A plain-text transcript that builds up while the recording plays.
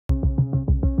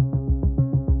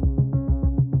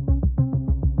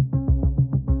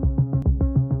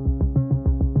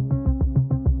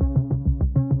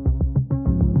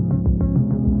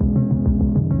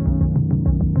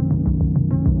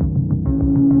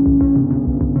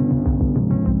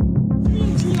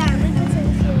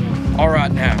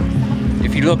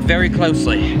you look very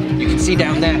closely, you can see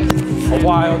down there a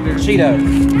wild cheetah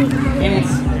in its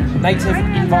native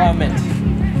environment.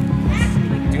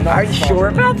 Are you sure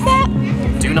about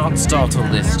that? Do not startle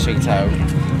this cheetah.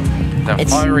 They're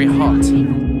fiery hot.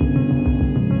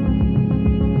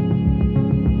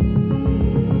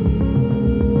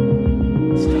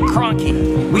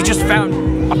 Cronky, we just found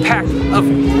a pack of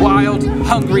wild,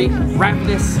 hungry,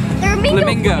 ravenous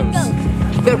flamingos.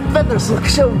 Their feathers look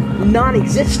so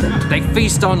non-existent. They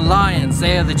feast on lions.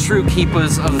 They are the true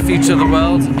keepers of the future of the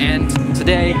world, and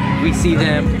today we see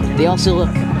them. They also look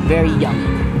very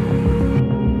young.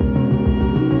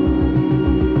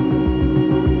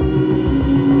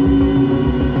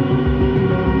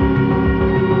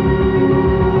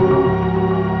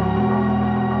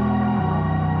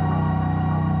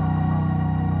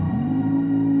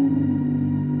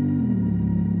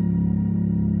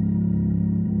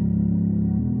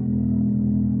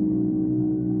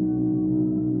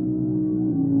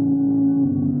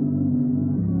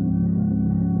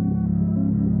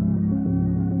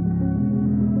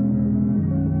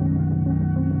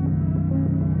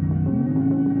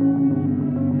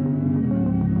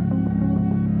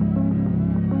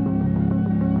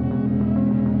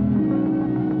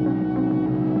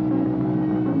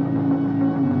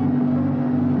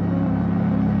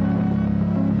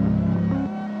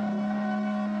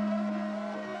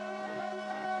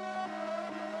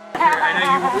 I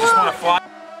know you just want to fly.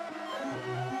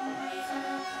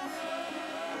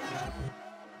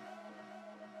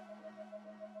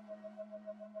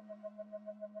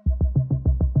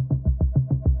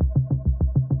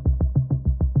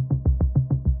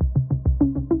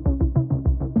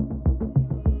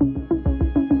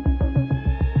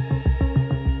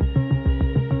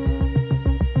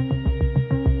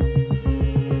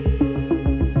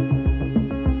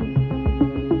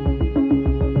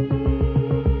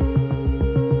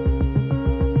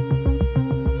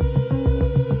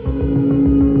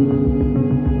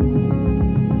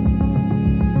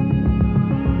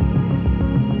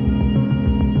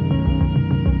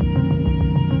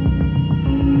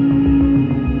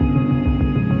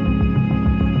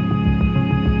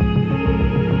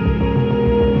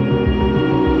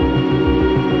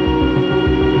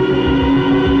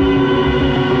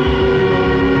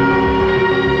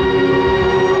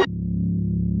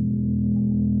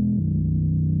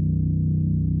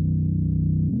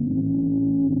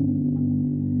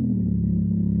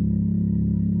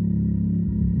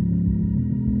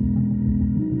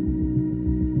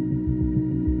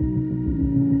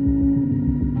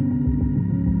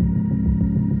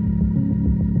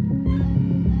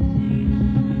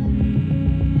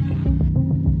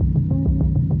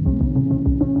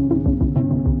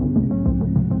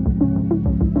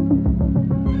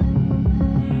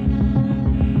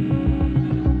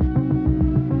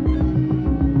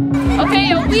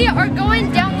 Okay, we are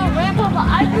going down the ramble, but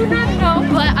I do not know,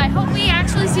 but I hope we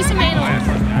actually see some animals.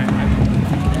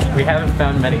 We haven't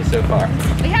found many so far.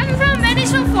 We haven't found many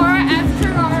so far after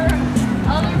our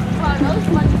other photos,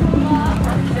 but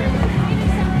maybe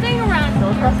something around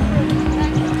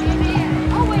maybe.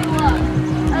 Oh wait, look.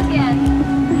 Again.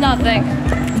 Nothing.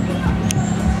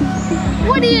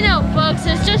 What do you know, folks?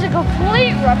 It's just a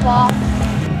complete ripoff.